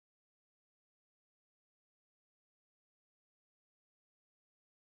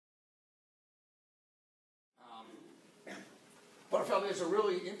Well, there's a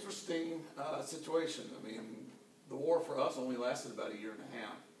really interesting situation. I mean, the war for us only lasted about a year and a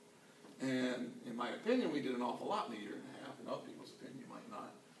half. And in my opinion, we did an awful lot in a year and a half. In other people's opinion, you might not.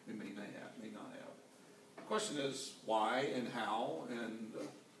 They may not have. The question is why and how and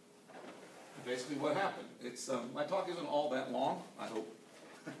basically what happened. It's my talk isn't all that long, I hope.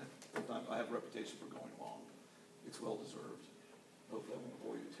 I have a reputation for going long. It's well deserved. Hopefully I won't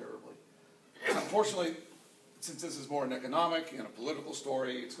bore you terribly. Unfortunately, since this is more an economic and a political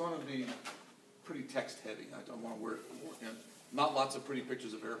story, it's going to be pretty text heavy. I don't want to wear and not lots of pretty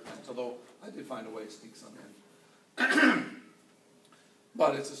pictures of airplanes, although I did find a way to sneak some in.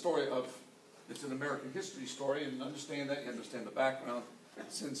 But it's a story of, it's an American history story, and understand that, you understand the background,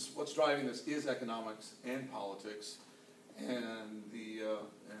 since what's driving this is economics and politics and the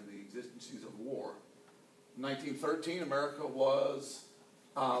exigencies of war. In 1913, America was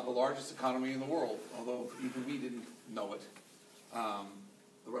the largest economy in the world, although even we didn't know it.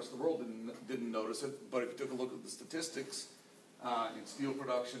 The rest of the world didn't notice it, but if you took a look at the statistics in steel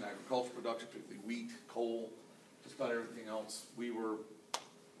production, agriculture production, particularly wheat, coal, just about everything else, we were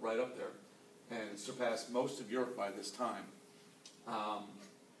right up there and surpassed most of Europe by this time.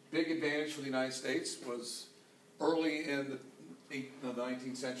 Big advantage for the United States was early in the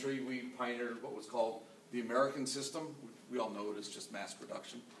 19th century, we pioneered what was called the American system. We all know it as just mass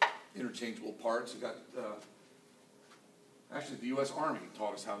production, interchangeable parts. You got, actually the U.S. Army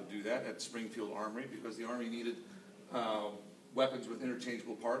taught us how to do that at Springfield Armory, because the Army needed weapons with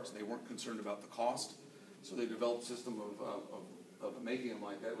interchangeable parts. They weren't concerned about the cost, so they developed a system of making them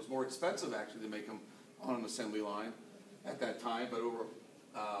like that. It was more expensive actually to make them on an assembly line at that time,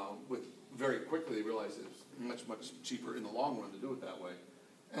 but very quickly they realized it was much cheaper in the long run to do it that way.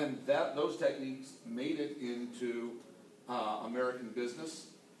 And those techniques made it into American business.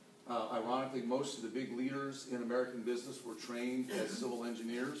 Ironically, most of the big leaders in American business were trained as civil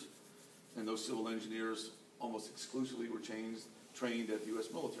engineers, and those civil engineers almost exclusively were trained at the U.S.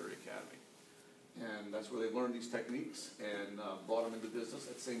 Military Academy. And that's where they learned these techniques and brought them into business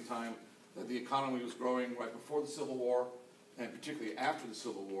at the same time that the economy was growing right before the Civil War, and particularly after the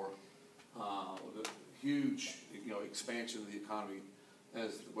Civil War, the huge expansion of the economy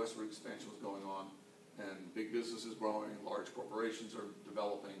as the westward expansion was going on, and big businesses growing, large corporations are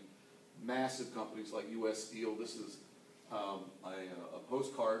developing, massive companies like U.S. Steel. This is a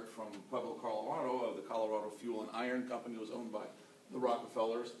postcard from Pueblo, Colorado, of the Colorado Fuel and Iron Company. It was owned by the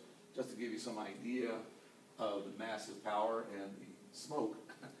Rockefellers, just to give you some idea of the massive power and the smoke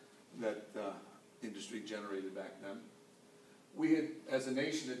that industry generated back then. We had, as a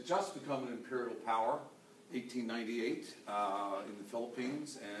nation, had just become an imperial power, 1898, in the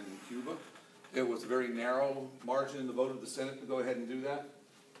Philippines and in Cuba. It was a very narrow margin in the vote of the Senate to go ahead and do that,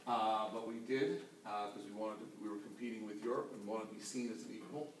 but we did, because we were competing with Europe and wanted to be seen as an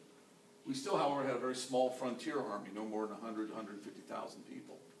equal. We still, however, had a very small frontier army, no more than 150,000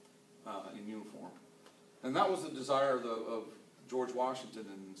 people in uniform. And that was the desire of George Washington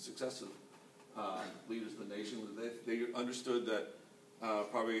and successive leaders of the nation. They understood that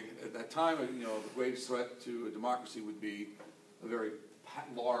probably at that time, the greatest threat to a democracy would be a very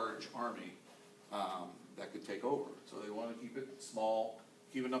large army that could take over. So they wanted to keep it small,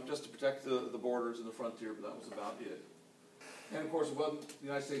 keep it enough just to protect the borders and the frontier, but that was about it. And of course, the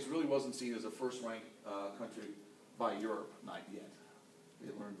United States really wasn't seen as a first-ranked country by Europe, not yet.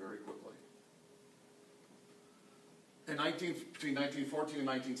 They learned very quickly. Between 1914 and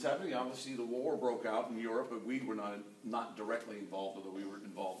 1970, obviously the war broke out in Europe, but we were not directly involved, although we were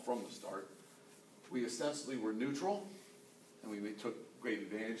involved from the start. We ostensibly were neutral, and we took great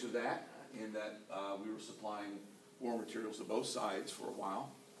advantage of that, in that we were supplying war materials to both sides for a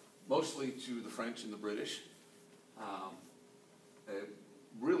while, mostly to the French and the British. It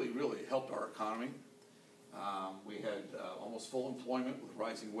really helped our economy. We had almost full employment with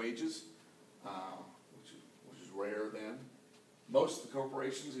rising wages, which is rare then. Most of the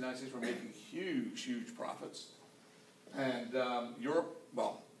corporations in the United States were making huge profits. And Europe,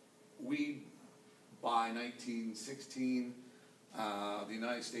 well, by 1916, the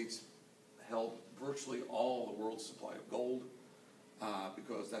United States held virtually all the world's supply of gold,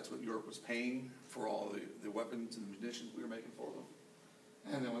 because that's what Europe was paying for all the weapons and munitions we were making for them.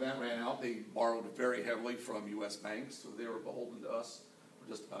 And then when that ran out, they borrowed very heavily from U.S. banks, so they were beholden to us for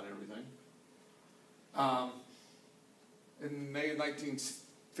just about everything. In May of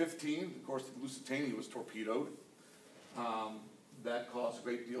 1915, of course, the Lusitania was torpedoed. That caused a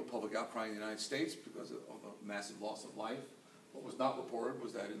great deal of public outcry in the United States because of the massive loss of life. What was not reported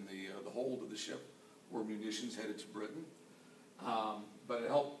was that in the hold of the ship were munitions headed to Britain. But it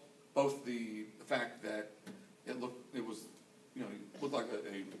helped both the fact that it was you know, it looked like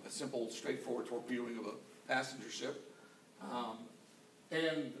a simple, straightforward torpedoing of a passenger ship.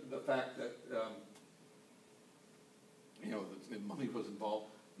 And the fact that, you know, the money was involved.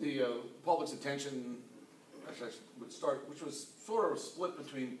 The public's attention, actually, would start, which was sort of split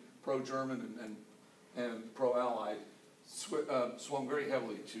between pro-German and pro-Allied, swung very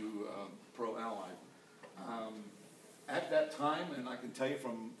heavily to pro-Allied. At that time, and I can tell you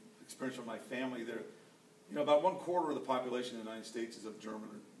from experience from my family, there, you know, about 1/4 of the population in the United States is of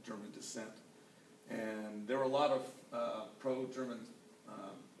German descent, and there were a lot of pro-German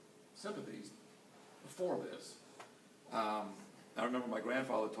sympathies before this. I remember my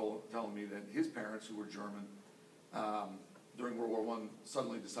grandfather telling me that his parents, who were German, during World War I,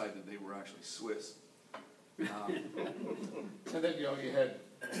 suddenly decided they were actually Swiss. And then, you know, you had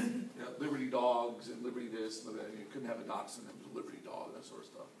Liberty dogs and Liberty this, and you couldn't have a dachshund, it was a Liberty dog, that sort of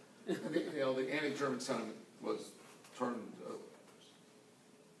stuff. And the anti-German sentiment was turned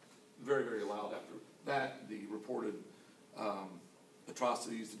very, very loud after that. The reported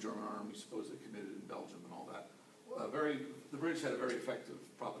atrocities the German army supposedly committed in Belgium and all that. The British had a very effective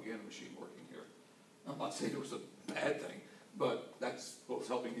propaganda machine working here. I'm not saying it was a bad thing, but that's what was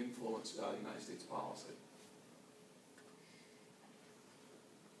helping influence United States policy.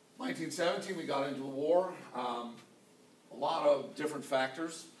 1917, we got into the war. A lot of different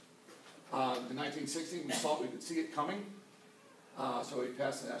factors. In 1916, we could see it coming. So we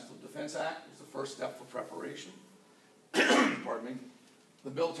passed the National Defense Act. It was the first step for preparation. Pardon me. The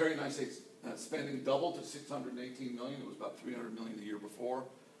military in the United States spending doubled to $618 million. It was about $300 million the year before,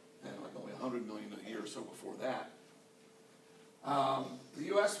 and like only $100 million a year or so before that. The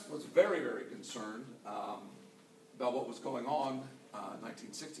U.S. was very, very concerned about what was going on in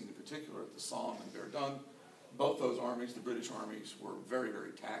 1916 in particular at the Somme and Verdun. Both those armies, the British armies, were very,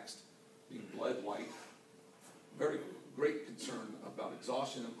 very taxed, being bled white. Very great concern about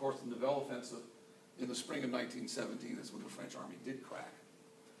exhaustion. And of course, the Nivelle offensive in the spring of 1917 is when the French army did crack.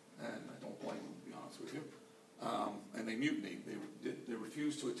 And I don't blame them, to be honest with you. And they mutinied. They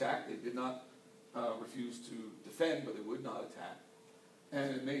refused to attack. They did not refuse to defend, but they would not attack.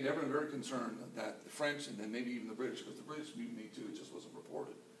 And it made everyone very concerned that the French, and then maybe even the British, because the British mutinied too, it just wasn't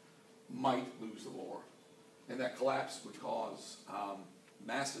reported, might lose the war. And that collapse would cause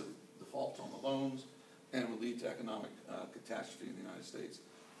massive defaults on the loans and would lead to economic catastrophe in the United States.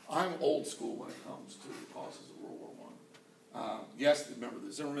 I'm old school when it comes to the causes of World War I. Yes, remember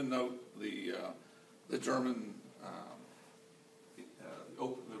the Zimmerman note, the German,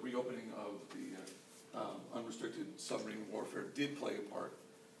 the reopening of the unrestricted submarine warfare did play a part.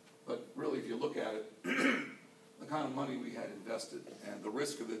 But really, if you look at it, the kind of money we had invested and the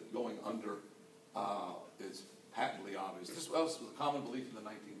risk of it going under is patently obvious. This was a common belief in the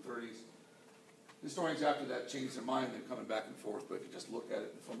 1930s. Historians after that changed their mind. They're coming back and forth. But if you just look at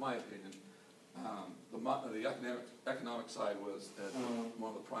it, from my opinion, the economic side was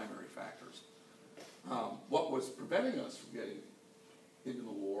one of the primary factors. What was preventing us from getting into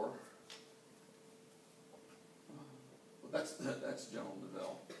the war? Well, that's General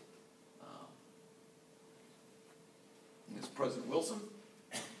Nivelle. It's President Wilson,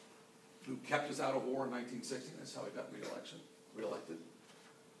 who kept us out of war in 1960. That's how he got reelected.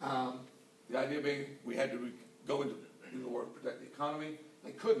 The idea being we had to go into the war to protect the economy.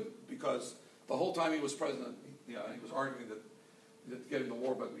 They couldn't, because the whole time he was president, he was arguing that to get into the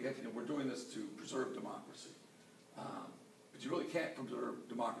war, but we're doing this to preserve democracy. But you really can't preserve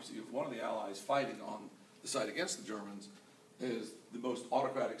democracy if one of the allies fighting on the side against the Germans is the most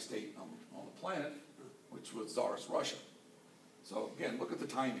autocratic state on the planet, which was Tsarist Russia. So again, look at the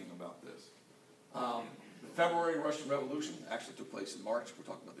timing about this. The February Russian Revolution actually took place in March. We're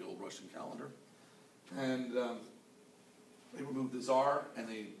talking about the old Russian calendar. And they removed the Tsar, and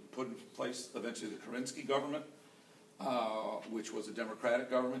they put in place eventually the Kerensky government, which was a democratic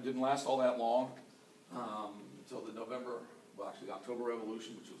government. Didn't last all that long until the October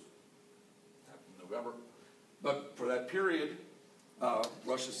Revolution, which was happened in November. But for that period,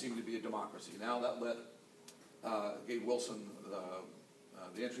 Russia seemed to be a democracy. Now that gave Wilson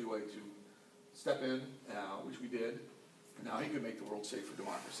the entryway to step in, which we did. And now he could make the world safe for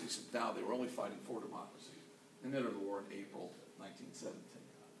democracy. So now they were only fighting for democracy. And entered the war in April 1917.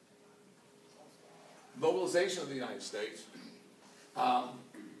 Mobilization of the United States.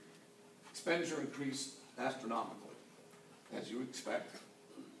 Expenditure increased astronomically, as you would expect,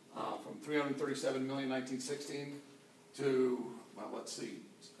 from $337 million in 1916 to, well, let's see,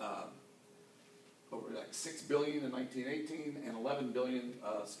 over like $6 billion in 1918 and $11 billion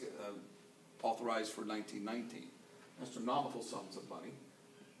authorized for 1919. Astronomical sums of money.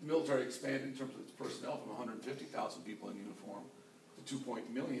 The military expanded in terms of its personnel from 150,000 people in uniform to 2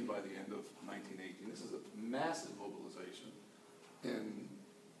 million by the end of 1918. This is a massive mobilization in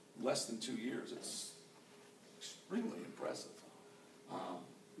less than 2 years. It's extremely impressive.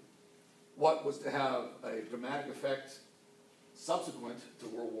 What was to have a dramatic effect subsequent to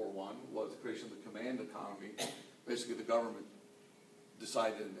World War I was the creation of the command economy. Basically, the government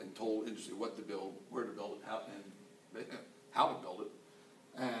decided and told industry what to build, where to build it, how to build it,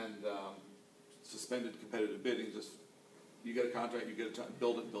 and suspended competitive bidding. Just you get a contract, you get a time,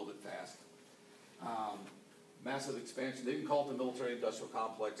 build it fast. Massive expansion. They didn't call it the military-industrial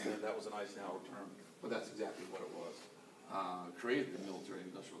complex, and that was an Eisenhower term, but that's exactly what it was. Created the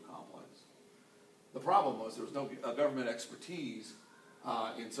military-industrial complex. The problem was there was no government expertise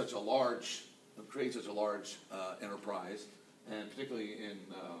in such a large, create such a large enterprise, and particularly in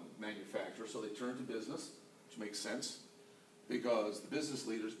manufacture. So they turned to business, which makes sense, because the business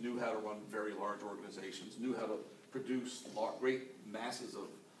leaders knew how to run very large organizations, knew how to produce great masses of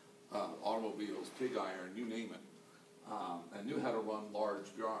automobiles, pig iron, you name it, and knew how to run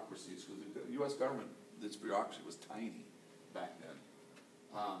large bureaucracies, because the U.S. government, its bureaucracy was tiny back then.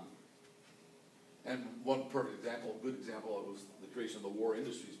 And one perfect example, a good example, was the creation of the War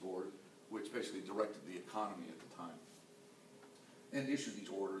Industries Board, which basically directed the economy at the time and issued these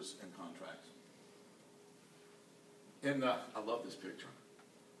orders and contracts. And I love this picture.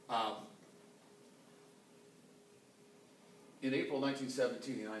 In April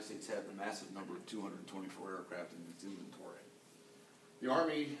 1917, the United States had the massive number of 224 aircraft in its inventory. The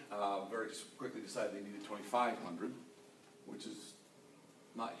Army very quickly decided they needed 2,500, which is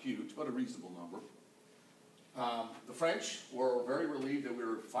not huge, but a reasonable number. The French were very relieved that we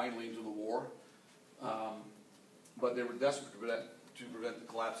were finally into the war, but they were desperate to prevent the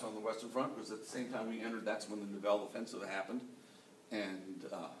collapse on the Western Front, because at the same time we entered, that's when the Nivelle Offensive happened, and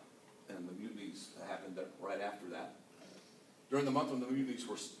the mutinies happened right after that. During the month when the mutinies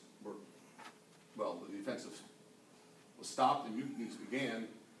were the offensive was stopped and mutinies began,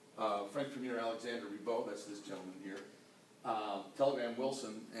 French Premier Alexander Ribault, that's this gentleman here, telegram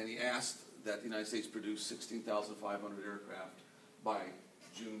Wilson, and he asked that the United States produce 16,500 aircraft by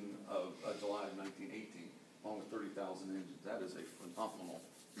July of 1918, along with 30,000 engines. That is a phenomenal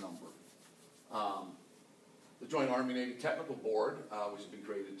number. The Joint Army-Navy Technical Board, which has been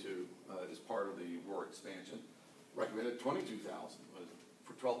created as part of the war expansion, recommended 22,000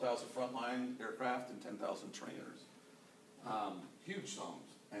 for 12,000 frontline aircraft and 10,000 trainers. Huge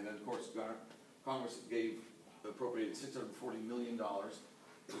sums. And then, of course, Congress appropriated $640 million,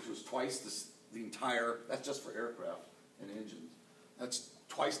 which was twice the entire, that's just for aircraft and engines. That's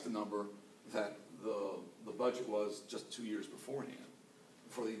twice the number that the budget was just 2 years beforehand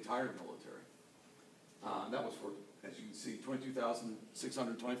for the entire military. And that was for, as you can see,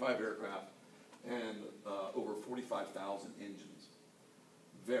 22,625 aircraft and over 45,000 engines.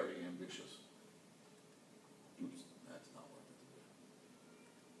 Very ambitious. Oops, that's not what I meant to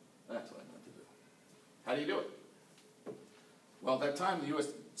do. That's what I meant to do. How do you do it? Well, at that time, the U.S.,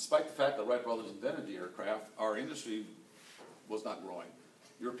 despite the fact that Wright brothers invented the aircraft, our industry was not growing.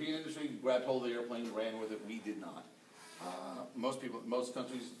 European industry grabbed hold of the airplane and ran with it. We did not. Most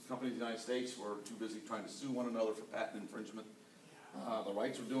companies in the United States were too busy trying to sue one another for patent infringement. The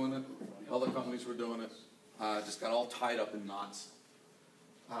Wrights were doing it. Other companies were doing it. Just got all tied up in knots.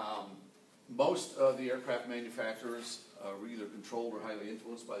 Most of the aircraft manufacturers were either controlled or highly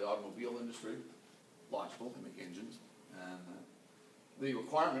influenced by the automobile industry. Logical, they make engines. And the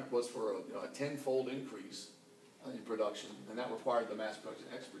requirement was for a tenfold increase in production, and that required the mass production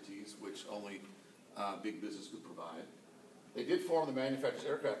expertise, which only big business could provide. They did form the Manufacturers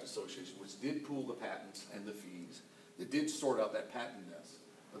Aircraft Association, which did pool the patents and the fees. It did sort out that patent mess,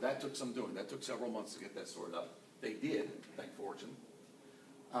 but that took some doing. That took several months to get that sorted out. They did, thank fortune.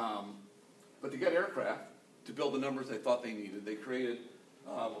 But to get aircraft, to build the numbers they thought they needed, they created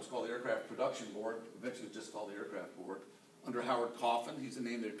what's called the Aircraft Production Board, eventually just called the Aircraft Board, under Howard Coffin. He's a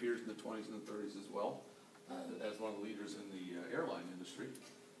name that appears in the 20s and the 30s as well, as one of the leaders in the airline industry.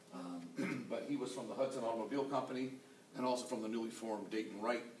 But he was from the Hudson Automobile Company and also from the newly formed Dayton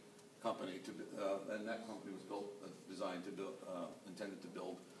Wright Company, and that company was designed to build, intended to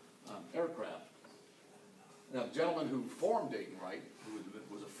build aircraft. Now, the gentleman who formed Dayton Wright,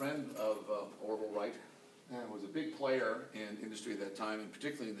 who was a friend of Orville Wright, and was a big player in industry at that time, and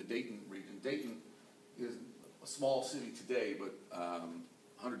particularly in the Dayton region. Dayton is a small city today, but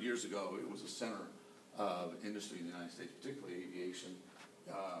 100 years ago, it was a center of industry in the United States, particularly aviation.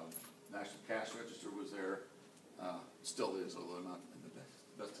 National Cash Register was there, still is, although not in the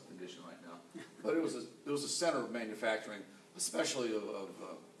best of condition right now. But it was a center of manufacturing, a especially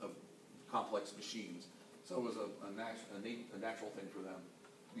of complex machines. So it was a natural thing for them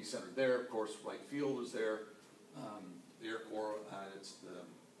to be centered there. Of course, Wright Field was there. The Air Corps, it's the,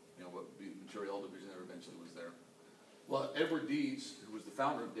 what would be the Materiel Division there eventually was there. Well, Edward Deeds, who was the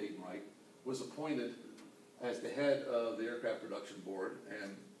founder of Dayton Wright, was appointed as the head of the Aircraft Production Board,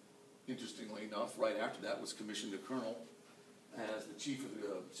 and interestingly enough, right after that was commissioned a colonel as the chief of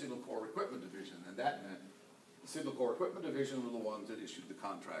the Signal Corps Equipment Division, and that meant the Signal Corps Equipment Division were the ones that issued the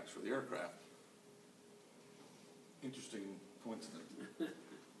contracts for the aircraft. Interesting coincidence.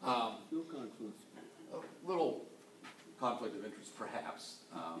 No conflicts. A little conflict of interest, perhaps.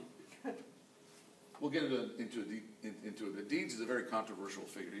 We'll get into it, but Deeds is a very controversial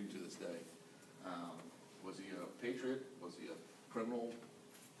figure even to this day. Was he a patriot? Was he a criminal?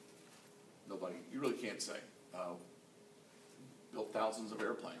 Nobody, you really can't say. Built thousands of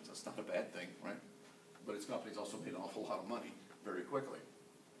airplanes, that's not a bad thing, right? But his company's also made an awful lot of money very quickly,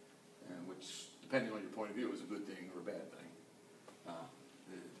 and which, depending on your point of view, is a good thing or a bad thing.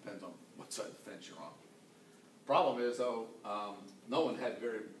 It depends on what side of the fence you're on. Problem is, though, no one had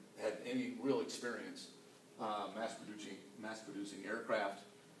any real experience mass producing aircraft.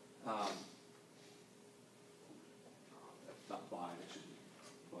 Not buying, it should be,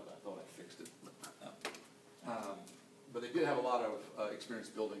 but I thought I fixed it. But they did have a lot of experience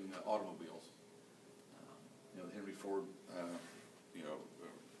building automobiles. The Henry Ford,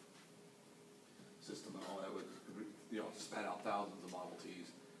 system and all that would, spat out thousands of Model Ts.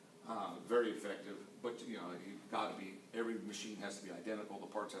 Very effective, but you've got to be, every machine has to be identical, the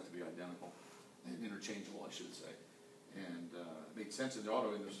parts have to be identical, and interchangeable, I should say. And it made sense in the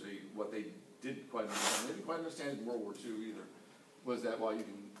auto industry. What they didn't quite understand, they didn't quite understand in World War II either, was that while you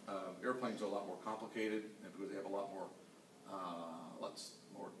can, airplanes are a lot more complicated, and because they have a lot more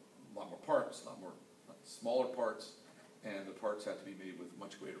parts, smaller parts, and the parts have to be made with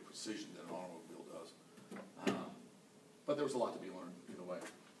much greater precision than an automobile does. But there was a lot to be learned either way.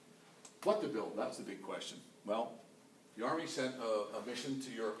 What to build? That was the big question. Well, the Army sent a mission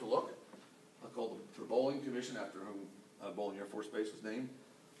to Europe to look, called the Bowling Commission, after whom Bowling Air Force Base was named.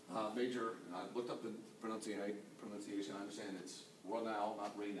 Major, and I looked up the pronunciation. I understand it's Ronau,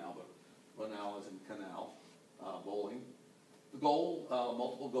 not Raynau, but Ronau as in canal, Bowling. The goal,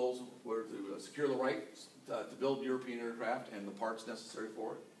 multiple goals, were to secure the right to build European aircraft and the parts necessary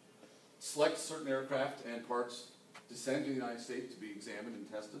for it, select certain aircraft and parts to send to the United States to be examined and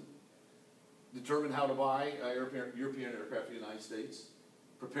tested, determine how to buy European aircraft in the United States,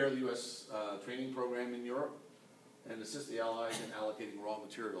 prepare the U.S. Training program in Europe, and assist the Allies in allocating raw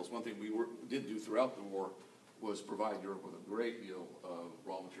materials. One thing we did do throughout the war was provide Europe with a great deal of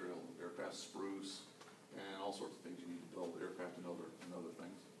raw material, aircraft spruce, and all sorts of things you need to build aircraft and other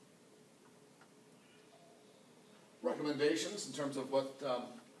things. Recommendations in terms of what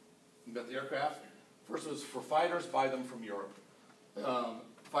about the aircraft. First was for fighters, buy them from Europe.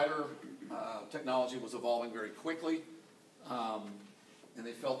 Fighter technology was evolving very quickly, and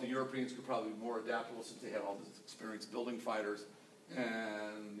they felt the Europeans could probably be more adaptable since they had all this experience building fighters,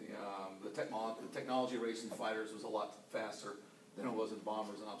 and the technology race in fighters was a lot faster than it was in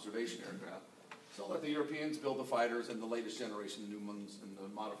bombers and observation aircraft. So let the Europeans build the fighters and the latest generation new ones and the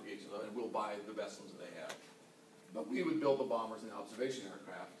modifications, and we'll buy the best ones that they have. But we would build the bombers and the observation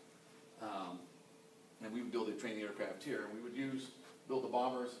aircraft, and we would build the training aircraft here. And we would build the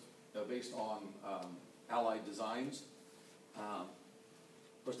bombers based on Allied designs. Of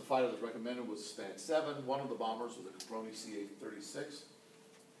course, the fighter that was recommended was SPAD 7. One of the bombers was a Caproni CA-36.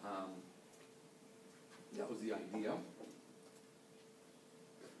 That was the idea.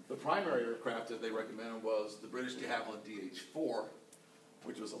 The primary aircraft that they recommended was the British de Havilland DH-4,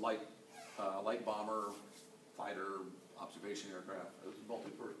 which was a light bomber, fighter, observation aircraft. It was a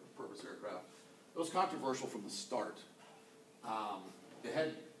multi-purpose aircraft. It was controversial from the start. It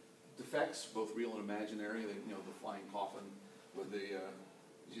had defects, both real and imaginary. The flying coffin with there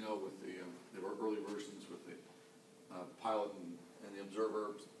were early versions with the pilot and the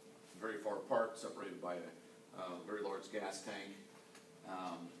observer very far apart, separated by a very large gas tank.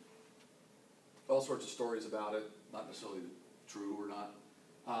 All sorts of stories about it, not necessarily true or not.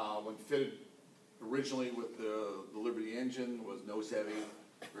 When fitted originally with the Liberty engine, was nose heavy,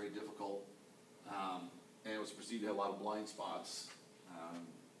 very difficult, and it was perceived to have a lot of blind spots.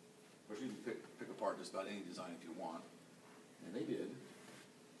 Of course, you can pick apart just about any design if you want, and they did.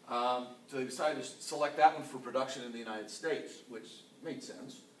 So they decided to select that one for production in the United States, which made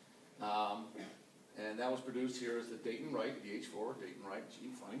sense. And that was produced here as the Dayton Wright, DH-4, Dayton Wright, gee,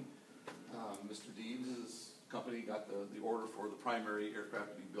 funny. Mr. Deeds' company got the order for the primary aircraft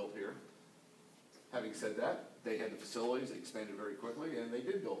to be built here. Having said that, they had the facilities, they expanded very quickly, and they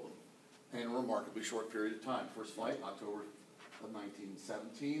did build them in a remarkably short period of time. First flight, October of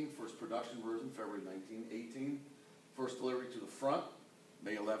 1917, first production version, February 1918, first delivery to the front,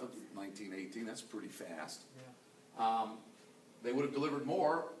 May 11th, 1918, that's pretty fast. Yeah. They would have delivered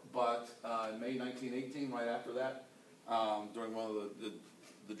more, but in May 1918, right after that, during one of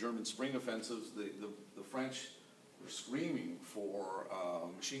the German spring offensives, the French were screaming for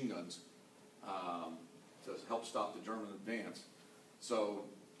machine guns to help stop the German advance. So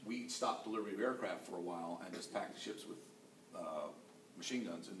we stopped delivery of aircraft for a while and just packed the ships with machine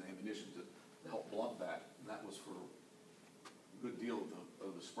guns and ammunition to help blunt that. And that was for a good deal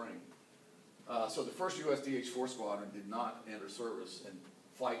of the spring. So the first U.S. DH-4 squadron did not enter service and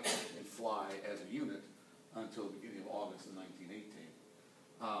fight and fly as a unit until the beginning of August of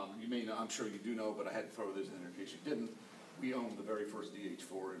 1918. You may know, I'm sure you do know, but I had to throw this in there in case you didn't. We owned the very first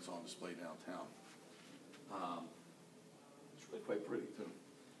DH-4, and it's on display downtown. It's really quite pretty, too.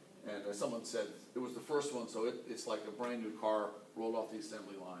 And as someone said, it was the first one, so it's like a brand new car rolled off the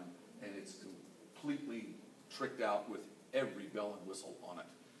assembly line, and it's completely tricked out with every bell and whistle on it.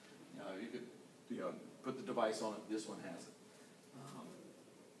 You could put the device on it, this one has it.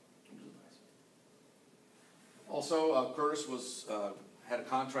 Also, Curtiss had a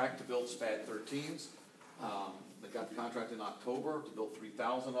contract to build SPAD 13s. They got the contract in October to build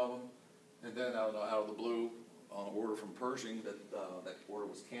 3,000 of them, and then out of the blue, on an order from Pershing, that order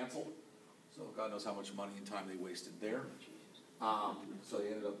was canceled. So God knows how much money and time they wasted there. So they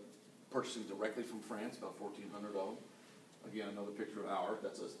ended up purchasing directly from France, about 1,400 of them. Again, another picture of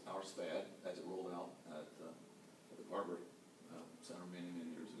that's our SPAD as it rolled out at the Barber Center many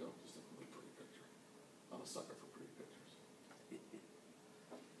years ago. Just a really pretty picture. I'm a sucker for pretty pictures.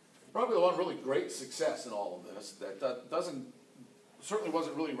 Probably the one really great success in all of this that certainly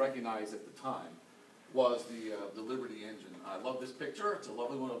wasn't really recognized at the time was the Liberty engine. I love this picture. It's a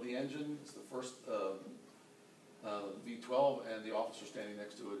lovely one of the engine. It's the first V-12, and the officer standing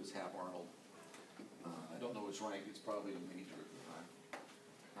next to it is Hap Arnold. I don't know his rank. It's probably a major at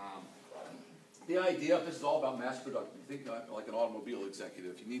the time. The idea, this is all about mass production. You think like an automobile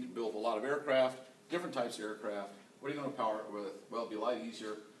executive. You need to build a lot of aircraft, different types of aircraft. What are you going to power it with? Well, it'd be a lot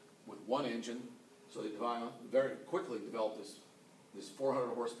easier with one engine. So they very quickly developed this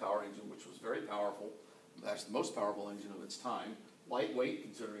 400 horsepower engine, which was very powerful. That's the most powerful engine of its time. Lightweight,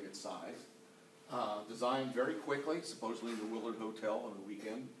 considering its size. Designed very quickly, supposedly in the Willard Hotel on the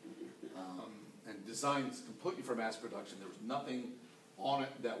weekend. And designed completely for mass production. There was nothing on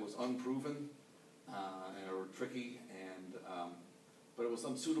it that was unproven or tricky, but it was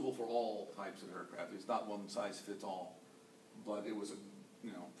unsuitable for all types of aircraft. It's not one size fits all, but it was,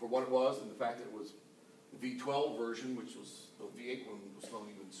 for what it was, and the fact that it was the V-12 version, which was the V-8 one was flown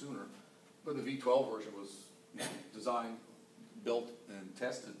even sooner, but the V-12 version was designed, built, and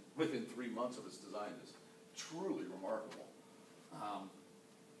tested within 3 months of its design. Is truly remarkable.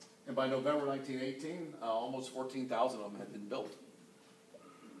 And by November 1918, almost 14,000 of them had been built.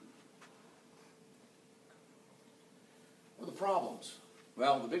 What are the problems?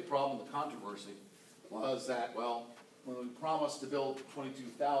 Well, the big problem, the controversy, was that, well, when we promised to build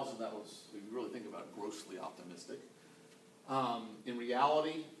 22,000, that was, if you really think about it, grossly optimistic. In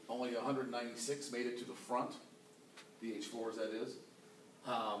reality, only 196 made it to the front, the H-4s that is.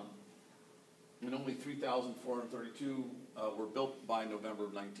 And only 3,432 were built by November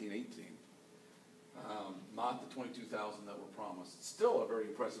of 1918. Not the 22,000 that were promised. Still a very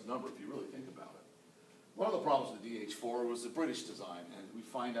impressive number if you really think about it. One of the problems with the DH-4 was the British design, and we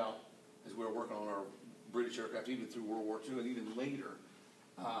find out as we were working on our British aircraft, even through World War II and even later,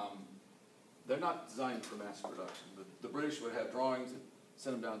 they're not designed for mass production. The British would have drawings and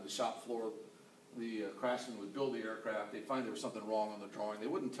send them down to the shop floor. The craftsman would build the aircraft. They'd find there was something wrong on the drawing. They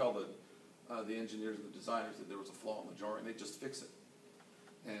wouldn't tell the engineers and the designers that there was a flaw in the drawing. They'd just fix it.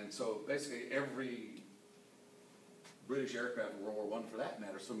 And so basically every British aircraft in World War I, for that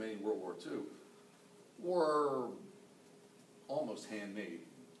matter, so many in World War II, were almost handmade.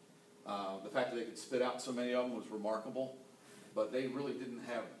 The fact that they could spit out so many of them was remarkable, but they really didn't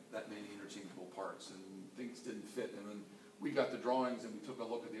have that many interchangeable parts, and things didn't fit. And then we got the drawings and we took a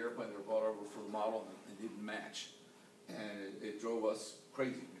look at the airplane that were brought over for the model, and it didn't match. And it drove us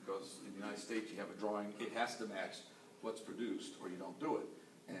crazy, because in the United States you have a drawing, it has to match what's produced or you don't do it,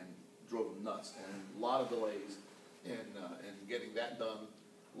 and drove them nuts. And a lot of delays in getting that done,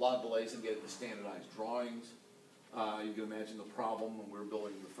 a lot of delays in getting the standardized drawings. You can imagine the problem when we were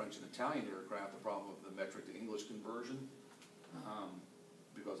building the French and Italian aircraft, the problem of the metric to English conversion,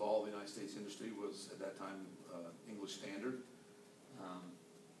 because all the United States industry was at that time English standard.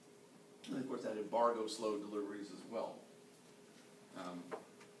 And of course, that embargo slowed deliveries as well.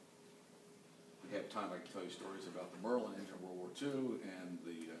 We have time, I can tell you stories about the Merlin engine in World War II and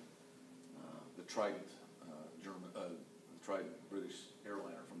the Trident Trident British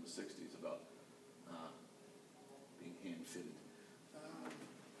airliner from the 60s about being hand-fitted.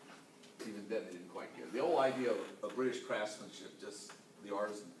 Even then, they didn't quite get it. The whole idea of British craftsmanship, just the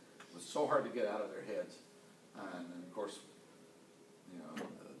artisan, was so hard to get out of their heads. And of course,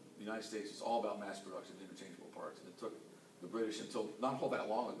 the United States is all about mass production of interchangeable parts, and it took the British until not all that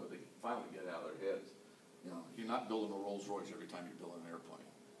long ago to finally get out of their heads. You're not building a Rolls Royce every time you're building an airplane.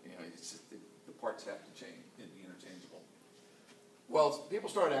 It's just, the parts have to change and be interchangeable. Well, people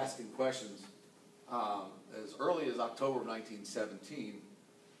started asking questions as early as October of 1917.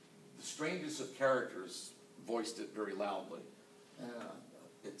 The strangest of characters voiced it very loudly.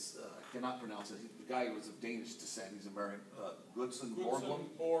 I cannot pronounce it. The guy was of Danish descent. He's American. Goodson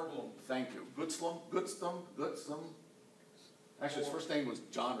Borglum. Thank you. Goodstum. Actually, his first name was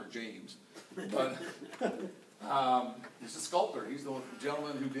John or James. But he's a sculptor. He's the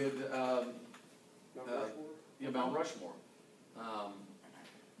gentleman who did Mount Rushmore.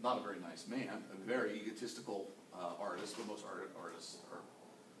 Not a very nice man. A very egotistical artist. But most artists are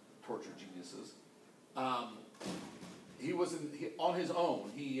torture geniuses. He was on his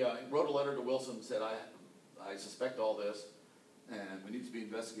own. He wrote a letter to Wilson and said, I suspect all this, and we need to be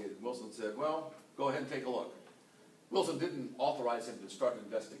investigated. Wilson said, well, go ahead and take a look. Wilson didn't authorize him to start an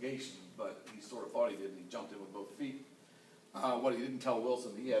investigation, but he sort of thought he did, and he jumped in with both feet. What he didn't tell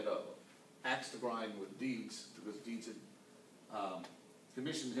Wilson, he had an axe to grind with Deeds, because Deeds had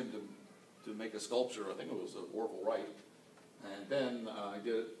commissioned him to make a sculpture. I think it was a Orville Wright. And then he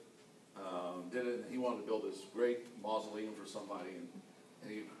did it, and he wanted to build this great mausoleum for somebody, and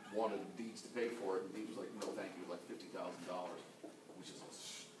he wanted Deeds to pay for it, and Deeds was like, no thank you, like $50,000, which is an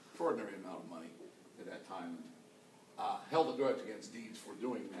extraordinary amount of money at that time. Held a grudge against Deeds for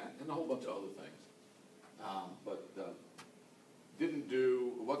doing that, and a whole bunch of other things. But it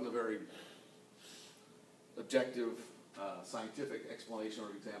wasn't a very objective, scientific explanation or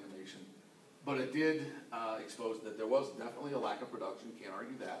examination, but it did expose that there was definitely a lack of production, can't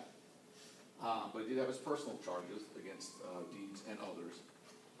argue that. But it did have its personal charges against Deeds and others,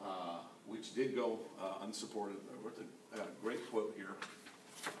 which did go unsupported. I got a great quote here.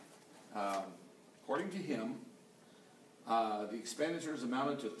 According to him, the expenditures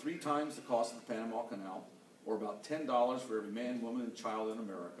amounted to 3 times the cost of the Panama Canal, or about $10 for every man, woman, and child in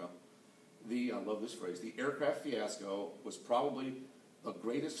America. I love this phrase, the aircraft fiasco was probably the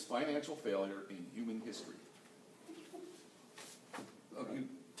greatest financial failure in human history.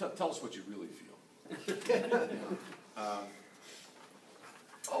 Tell us what you really feel.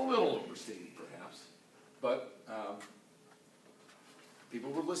 A little overstated, perhaps, but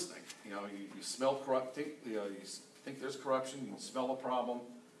people were listening. You smell you think there's corruption, you can smell a problem.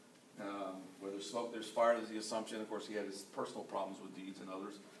 Where there's smoke, there's fire is the assumption. Of course, he had his personal problems with Deeds and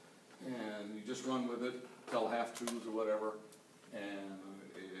others. And you just run with it, tell half-truths or whatever, and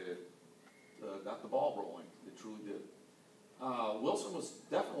it got the ball rolling. It truly did. Wilson was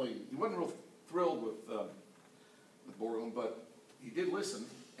he wasn't real thrilled with Borglum, but he did listen,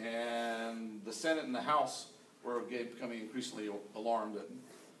 and the Senate and the House were becoming increasingly alarmed that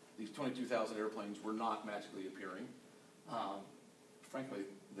these 22,000 airplanes were not magically appearing. Frankly,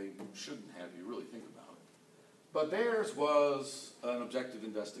 they shouldn't have, you really think about it. But theirs was an objective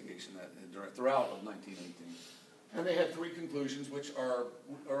investigation throughout of 1918. And they had 3 conclusions, which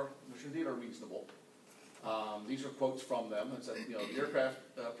indeed are reasonable. These are quotes from them. It said, the aircraft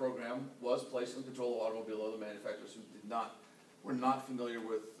program was placed in control of automobile other manufacturers who were not familiar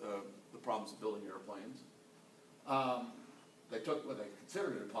with the problems of building airplanes. They took what they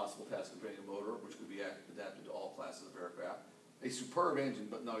considered an impossible task of creating a motor, which could be adapted to all classes of aircraft. A superb engine,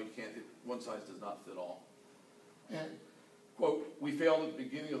 but no, you can't. One size does not fit all. And, quote, we failed at the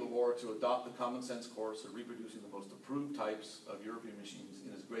beginning of the war to adopt the common sense course of reproducing the most approved types of European machines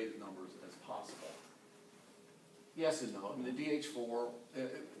in as great numbers as possible. Yes and no. I mean, the DH-4,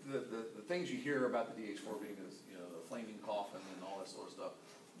 the things you hear about the DH-4 being the flaming coffin and all that sort of stuff,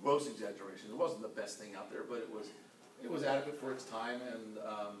 gross exaggeration. It wasn't the best thing out there, but it was adequate for its time and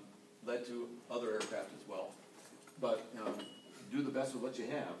led to other aircraft as well. But do the best with what you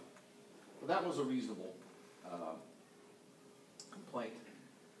have. But that was a reasonable complaint.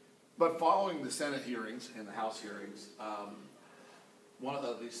 But following the Senate hearings and the House hearings, one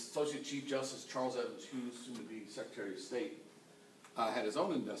of the Associate Chief Justice Charles Evans Hughes, soon to be Secretary of State, had his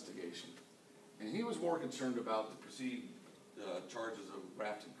own investigation, and he was more concerned about the perceived charges of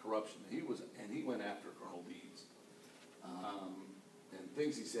graft and corruption. He went after Colonel Deeds, and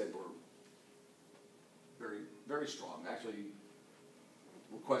things he said were very, very strong. Actually,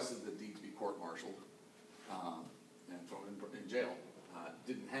 requested that Deeds be court-martialed and thrown in jail.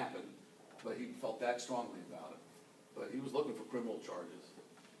 Didn't happen, but he felt that strongly about it. But he was looking for criminal charges.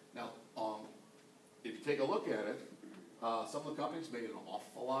 Now, if you take a look at it, some of the companies made an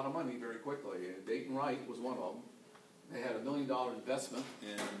awful lot of money very quickly. Dayton Wright was one of them. They had $1 million investment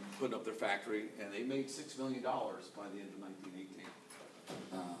in putting up their factory, and they made $6 million by the end of 1918.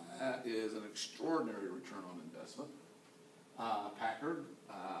 That is an extraordinary return on investment. Packard,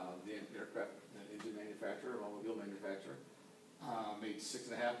 the aircraft engine manufacturer, automobile manufacturer, made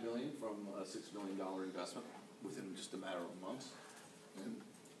 $6.5 million from a $6 million investment within just a matter of months, and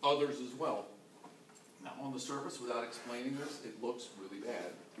others as well. Now, on the surface, without explaining this, it looks really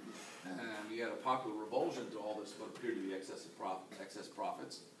bad. And we had a popular revulsion to all this, what appeared to be excess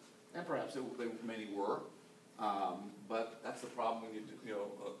profits, and perhaps many were. But that's the problem when you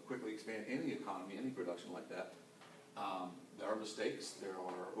quickly expand any economy, any production like that. There are mistakes, there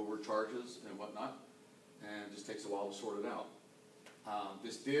are overcharges and whatnot, and it just takes a while to sort it out.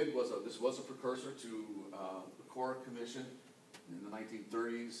 This was a precursor to the Cora Commission in the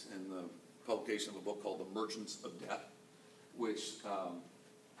 1930s and the publication of a book called The Merchants of Death, which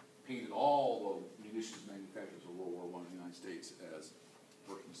painted all the munitions manufacturers of World War I in the United States as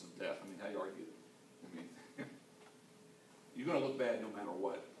merchants of death. I mean, how do you argue? I mean, you're going to look bad no matter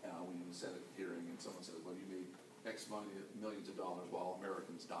what when you're in the Senate hearing and someone says, well, you made X money, millions of dollars while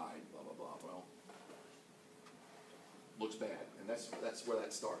Americans died, blah, blah, blah. Well, looks bad, and that's where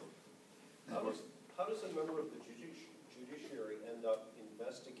that started. How does a member of the judiciary end up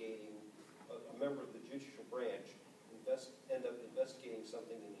investigating, a member of the judicial branch end up investigating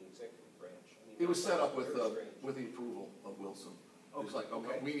something in the executive branch? I mean, it was set up with the approval of Wilson. It was like,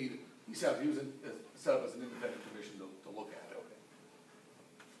 okay, we need, he was set up as an independent commission to look at it. Okay.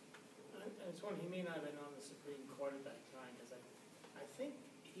 It's one, he may not have been on the Supreme Court at that time, because I think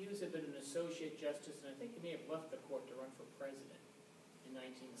he had been an associate justice, and I think he may have left the court to run for president in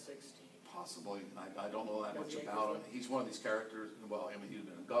 1916. Possibly. I don't know that much about him. He's one of these characters. Well, I mean, he's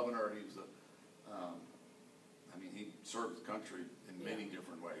been a governor. He was he served the country in many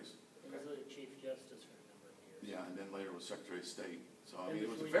different ways. He was a chief justice for a number of years. Yeah, and then later was Secretary of State. So, I mean, he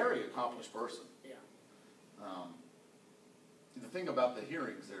was a very accomplished person. Yeah. The thing about the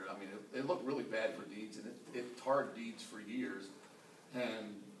hearings there, I mean, it looked really bad for Deeds, and it tarred Deeds for years.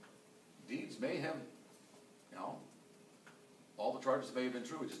 And Deeds may have, all the charges may have been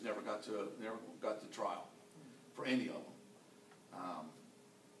true. It just never got to trial for any of them.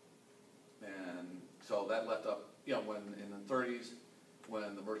 And so that left up, when in the 30s,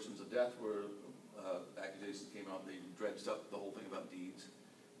 when the Merchants of Death accusations came out, they dredged up the whole thing about Deeds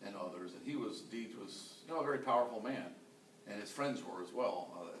and others. And Deeds was, a very powerful man, and his friends were as well.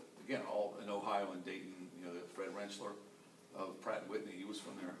 Again, all in Ohio and Dayton, Fred Rentschler of Pratt & Whitney, he was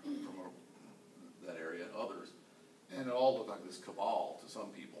from there, that area, and others. And it all looked like this cabal to some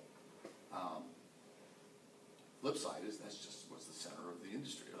people. Flip side is that's just what's the center of the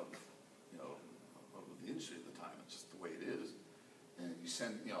industry of the industry at the time. It's just the way it is. And you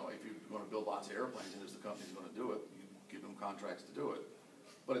send, if you're going to build lots of airplanes and there's the company's going to do it, you give them contracts to do it.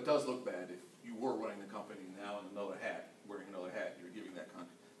 But it does look bad if you were running the company now in another hat, wearing another hat, you're giving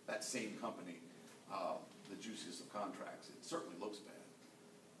that same company the juiciest of contracts. It certainly looks bad.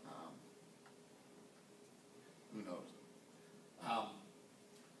 Who knows?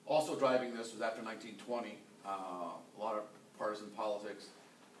 Also driving this was after 1920, a lot of partisan politics.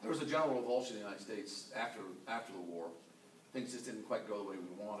 There was a general revulsion in the United States after the war. Things just didn't quite go the way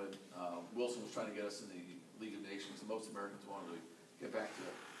we wanted. Wilson was trying to get us in the League of Nations, and most Americans wanted to get back to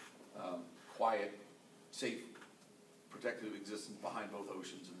quiet, safe, protective existence behind both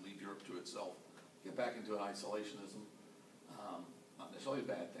oceans and leave Europe to itself. Get back into an isolationism. Not necessarily a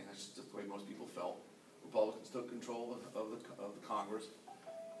bad thing. That's just the way most people felt. Republicans took control of the Congress,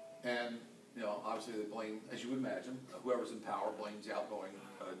 and obviously they blame, as you would imagine, whoever's in power blames the outgoing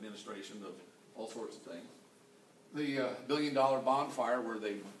administration of all sorts of things. The $1 billion bonfire, where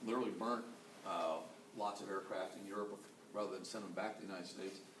they literally burnt lots of aircraft in Europe rather than send them back to the United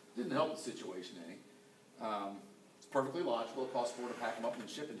States, didn't help the situation any. It's perfectly logical. It costs more to pack them up and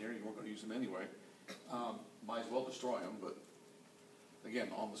ship in here. You weren't going to use them anyway. Might as well destroy them, but again,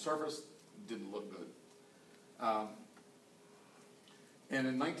 on the surface, didn't look good. And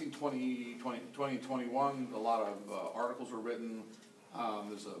in 2021, a lot of articles were written.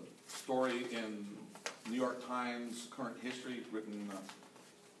 There's a story in New York Times, Current History, written,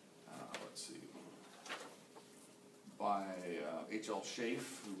 by H.L.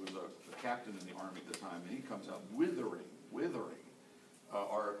 Schaaf, who was a captain in the Army at the time, and he comes out withering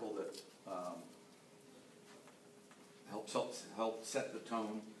article that helped set the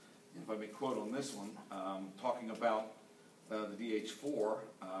tone. If I may quote on this one, talking about the DH-4,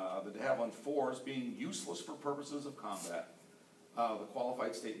 the de Havilland 4 is being useless for purposes of combat. The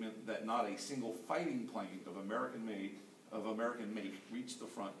qualified statement that not a single fighting plane of American make reached the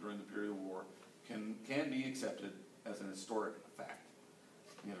front during the period of war can be accepted as an historic fact.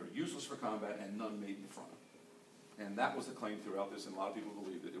 You know, they're useless for combat and none made in front. And that was the claim throughout this, and a lot of people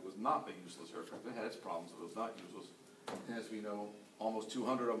believed that it was not a useless aircraft. It had its problems, but it was not useless. And as we know, almost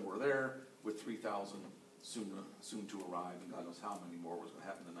 200 of them were there, with 3,000 soon to arrive, and God knows how many more was going to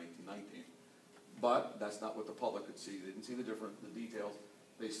happen in 1919. But that's not what the public could see. They didn't see the details.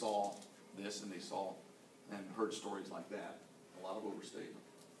 They saw this, and they saw and heard stories like that. A lot of overstatement.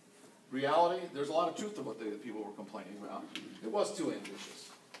 Reality, there's a lot of truth to what the people were complaining about. It was too ambitious.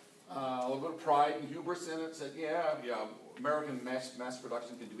 A little bit of pride and hubris in it. Said, yeah, American mass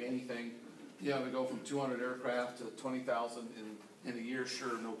production can do anything. You know, to go from 200 aircraft to 20,000 in a year,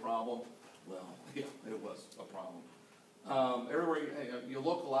 sure, no problem. Well, yeah, it was a problem. Everywhere you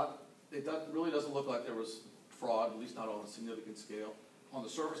look a lot, it really doesn't look like there was fraud, at least not on a significant scale. On the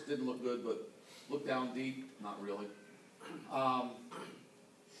surface, didn't look good, but look down deep, not really.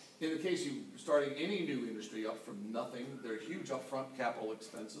 In the case you're starting any new industry up from nothing, there are huge upfront capital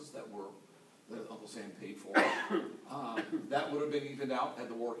expenses that Uncle Sam paid for. That would have been evened out had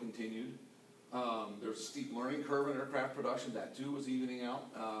the war continued. There's a steep learning curve in aircraft production. That too was evening out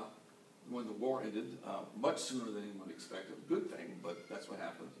when the war ended, much sooner than anyone expected. Good thing, but that's what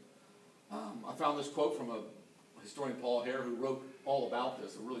happened. I found this quote from a historian, Paul Hare, who wrote all about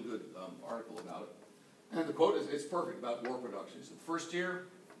this, a really good article about it. And the quote it's perfect about war production. He said, first year,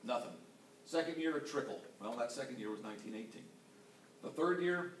 nothing. Second year, a trickle. Well, that second year was 1918. The third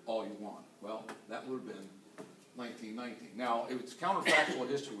year, all you want. Well, that would have been 1919. Now, it's counterfactual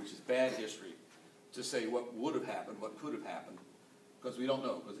history, which is bad history, to say what would have happened, what could have happened, because we don't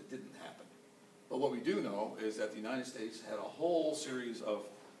know, because it didn't happen. But what we do know is that the United States had a whole series of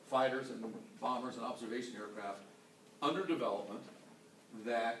fighters and bombers and observation aircraft under development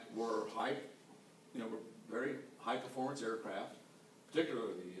that were were very high performance aircraft,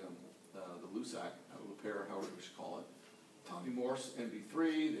 particularly the LUSAC, repair, however we should call it. Tommy Morse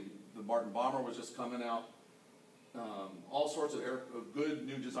NB-3, the Martin bomber was just coming out. All sorts of good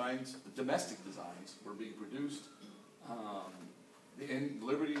new designs, domestic designs were being produced. The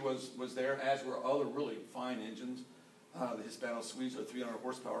Liberty was there, as were other really fine engines. The Hispano-Suiza 300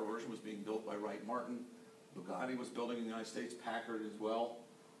 horsepower version was being built by Wright Martin. Bugatti was building in the United States, Packard as well.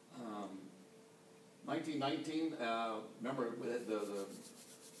 1919, remember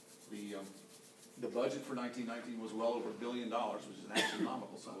the budget for 1919 was well over $1 billion, which is an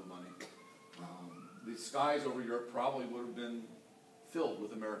astronomical sum of money. The skies over Europe probably would have been filled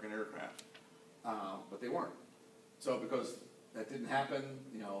with American aircraft, but they weren't. So because that didn't happen,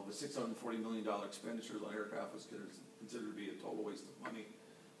 the $640 million expenditures on aircraft was considered to be a total waste of money,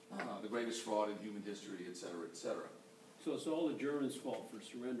 the greatest fraud in human history, et cetera, et cetera. So it's all the Germans' fault for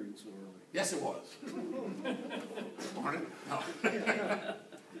surrendering so early. Yes, it was. Darn it.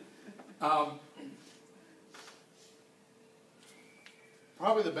 No.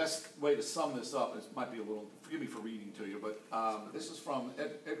 Probably the best way to sum this up, it might be a little, forgive me for reading to you, but this is from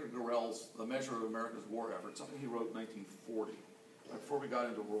Edgar Gorell's The Measure of America's War Effort, something he wrote in 1940, before we got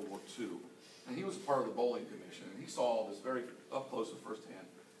into World War II. And he was part of the Bowling Commission, and he saw this very up close and firsthand,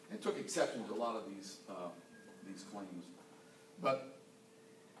 and took exception to a lot of these claims. But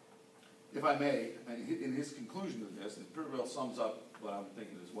if I may, in his conclusion of this, it pretty well sums up what I'm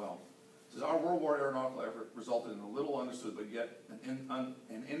thinking as well. It says, our World War aeronautical effort resulted in a little understood but yet an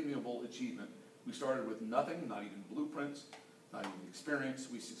enviable achievement. We started with nothing, not even blueprints, not even experience.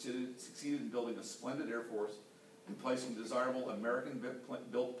 We succeeded in building a splendid Air Force, in placing desirable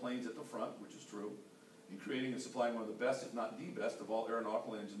American-built planes at the front, which is true, in creating and supplying one of the best, if not the best, of all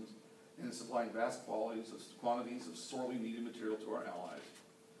aeronautical engines, and in supplying vast quantities of sorely needed material to our allies.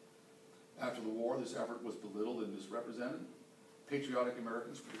 After the war, this effort was belittled and misrepresented. Patriotic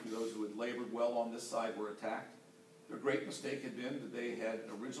Americans, particularly those who had labored well on this side, were attacked. Their great mistake had been that they had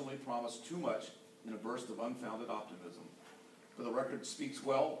originally promised too much in a burst of unfounded optimism. For the record speaks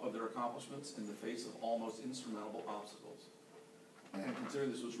well of their accomplishments in the face of almost insurmountable obstacles. And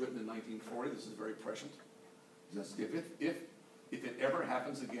considering this was written in 1940, this is very prescient. If it ever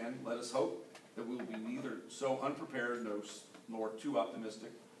happens again, let us hope that we will be neither so unprepared nor too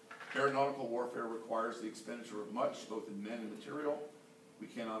optimistic. Aeronautical warfare requires the expenditure of much, both in men and material. We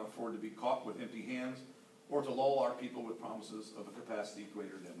cannot afford to be caught with empty hands or to lull our people with promises of a capacity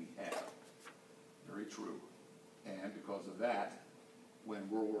greater than we have. Very true. And because of that, when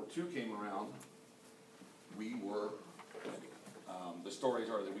World War II came around, we were ready. The stories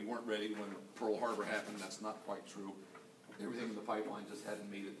are that we weren't ready when Pearl Harbor happened. That's not quite true. Everything in the pipeline just hadn't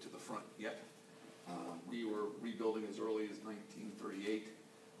made it to the front yet. We were rebuilding as early as 1938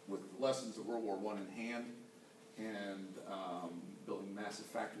 with lessons of World War I in hand, and building massive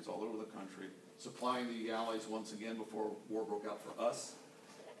factories all over the country, supplying the Allies once again before war broke out for us.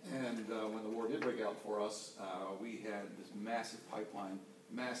 And when the war did break out for us, we had this massive pipeline,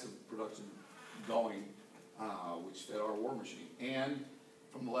 massive production going, which fed our war machine. And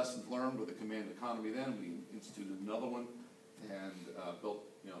from the lessons learned with the command economy then, we instituted another one and built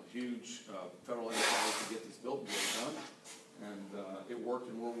huge federal enterprise to get this built and get it done. And it worked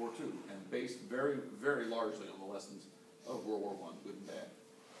in World War II, and based very, very largely on the lessons of World War I, good and bad.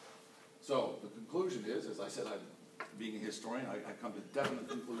 So the conclusion is, as I said, being a historian, I come to definite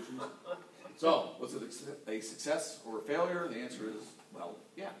conclusions. So, was it a success or a failure? The answer is, well,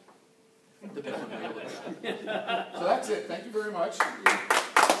 yeah. Depends on how you look at it. So that's it. Thank you very much. Very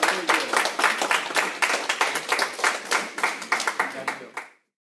good.